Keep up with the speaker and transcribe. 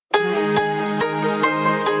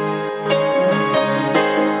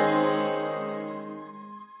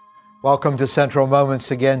Welcome to Central Moments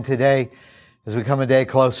again today as we come a day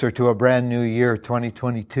closer to a brand new year,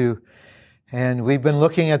 2022. And we've been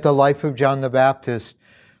looking at the life of John the Baptist.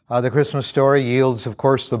 The Christmas story yields, of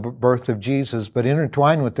course, the birth of Jesus, but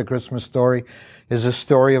intertwined with the Christmas story is a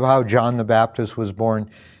story of how John the Baptist was born.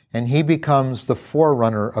 And he becomes the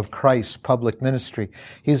forerunner of Christ's public ministry.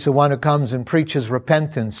 He's the one who comes and preaches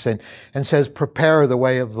repentance and says, prepare the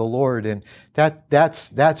way of the Lord. And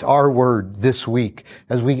that's our word this week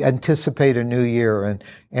as we anticipate a new year and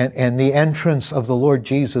the entrance of the Lord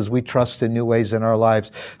Jesus. We trust in new ways in our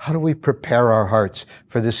lives. How do we prepare our hearts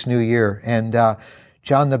for this new year? And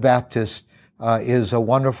John the Baptist is a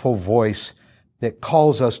wonderful voice that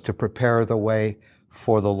calls us to prepare the way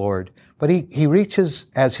for the Lord. But he reaches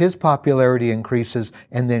as his popularity increases,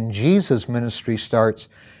 and then Jesus' ministry starts,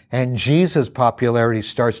 and Jesus' popularity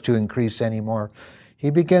starts to increase anymore.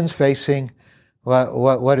 He begins facing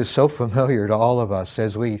what is so familiar to all of us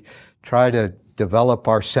as we try to develop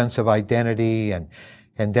our sense of identity, and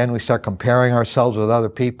then we start comparing ourselves with other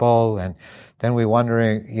people, and then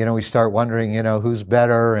we start wondering, who's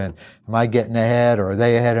better, and am I getting ahead, or are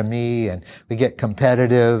they ahead of me? And we get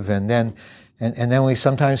competitive, and then we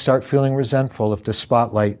sometimes start feeling resentful if the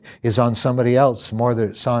spotlight is on somebody else more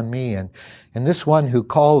than it's on me. And this one who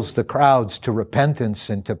calls the crowds to repentance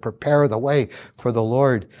and to prepare the way for the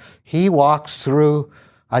Lord, he walks through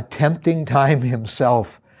a tempting time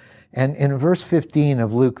himself. And in verse 15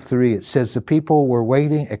 of Luke 3, it says the people were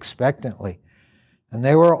waiting expectantly, and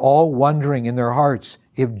they were all wondering in their hearts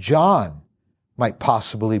if John might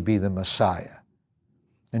possibly be the Messiah.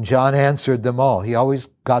 And John answered them all. He always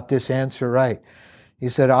got this answer right. He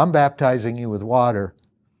said, I'm baptizing you with water,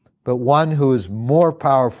 but one who is more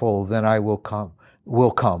powerful than I will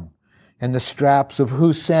come, and the straps of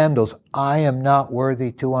whose sandals I am not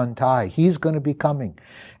worthy to untie. He's going to be coming,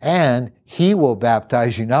 and he will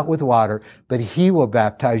baptize you not with water, but he will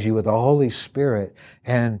baptize you with the Holy Spirit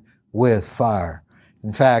and with fire.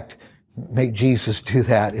 In fact, make Jesus do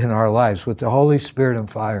that in our lives with the Holy Spirit and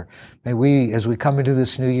fire. May we, as we come into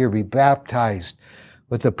this new year, be baptized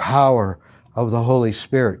with the power of the Holy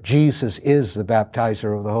Spirit. Jesus is the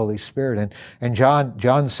baptizer of the Holy Spirit. And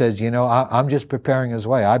John says, I'm just preparing his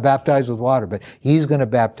way. I baptize with water, but he's going to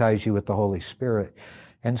baptize you with the Holy Spirit.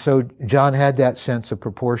 And so John had that sense of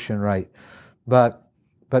proportion right. But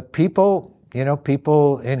people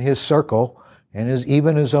in his circle,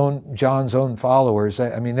 and John's own followers,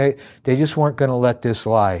 they just weren't going to let this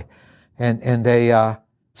lie.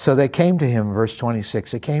 So they came to him, verse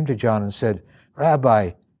 26, they came to John and said,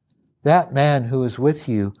 Rabbi, that man who is with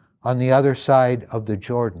you on the other side of the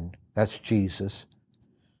Jordan, that's Jesus,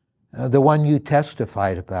 the one you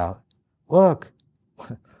testified about, look,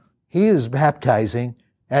 he is baptizing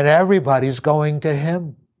and everybody's going to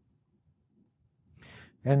him.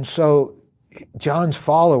 And so John's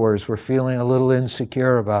followers were feeling a little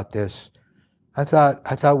insecure about this. I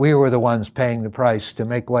thought we were the ones paying the price to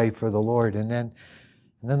make way for the Lord. And then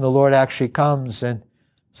the Lord actually comes, and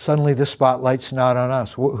suddenly the spotlight's not on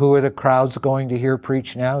us. Who are the crowds going to hear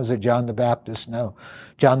preach now? Is it John the Baptist? No.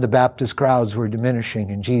 John the Baptist crowds were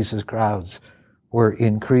diminishing, and Jesus' crowds were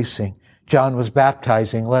increasing. John was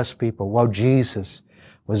baptizing less people, while Jesus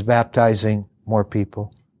was baptizing more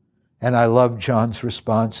people. And I love John's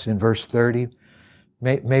response in verse 30.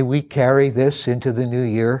 May we carry this into the new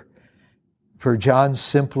year. For John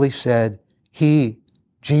simply said,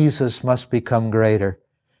 Jesus must become greater,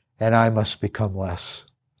 and I must become less.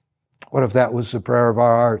 What if that was the prayer of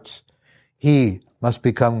our hearts? He must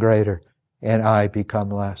become greater, and I become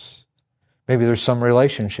less. Maybe there's some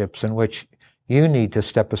relationships in which you need to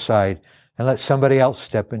step aside and let somebody else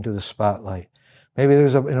step into the spotlight. Maybe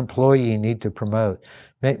there's an employee you need to promote.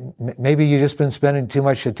 Maybe you've just been spending too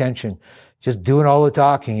much attention, just doing all the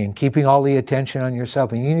talking and keeping all the attention on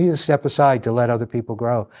yourself. And you need to step aside to let other people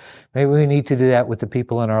grow. Maybe we need to do that with the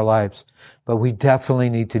people in our lives. But we definitely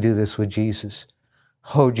need to do this with Jesus.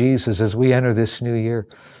 Oh, Jesus, as we enter this new year,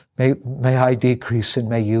 may I decrease and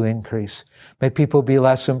may you increase. May people be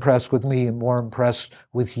less impressed with me and more impressed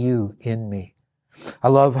with you in me. I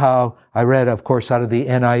love how I read, of course, out of the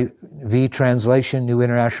NIV translation, New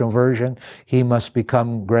International Version, he must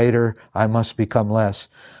become greater, I must become less.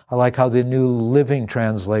 I like how the New Living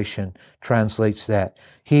Translation translates that.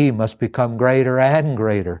 He must become greater and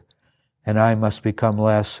greater, and I must become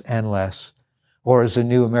less and less. Or as the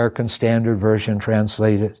New American Standard Version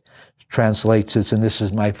translates it, and this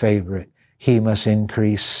is my favorite, he must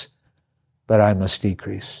increase, but I must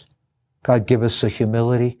decrease. God, give us the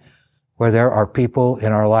humility where there are people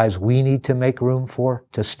in our lives we need to make room for,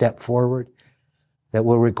 to step forward, that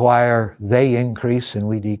will require they increase and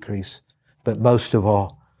we decrease. But most of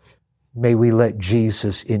all, may we let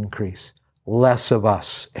Jesus increase. Less of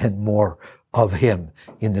us and more of him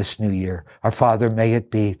in this new year. Our Father, may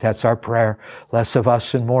it be. That's our prayer. Less of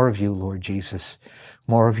us and more of you, Lord Jesus.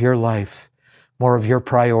 More of your life. More of your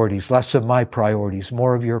priorities. Less of my priorities.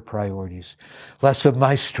 More of your priorities. Less of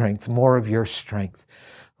my strength. More of your strength.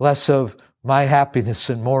 Less of my happiness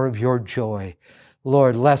and more of your joy.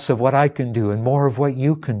 Lord, less of what I can do and more of what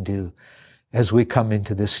you can do as we come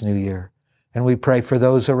into this new year. And we pray for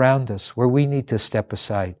those around us where we need to step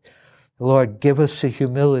aside. Lord, give us the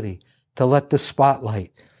humility to let the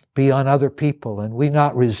spotlight be on other people, and we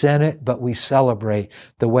not resent it, but we celebrate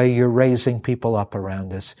the way you're raising people up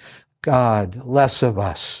around us. God, less of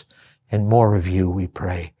us and more of you, we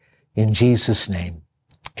pray. In Jesus' name,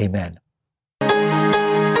 amen.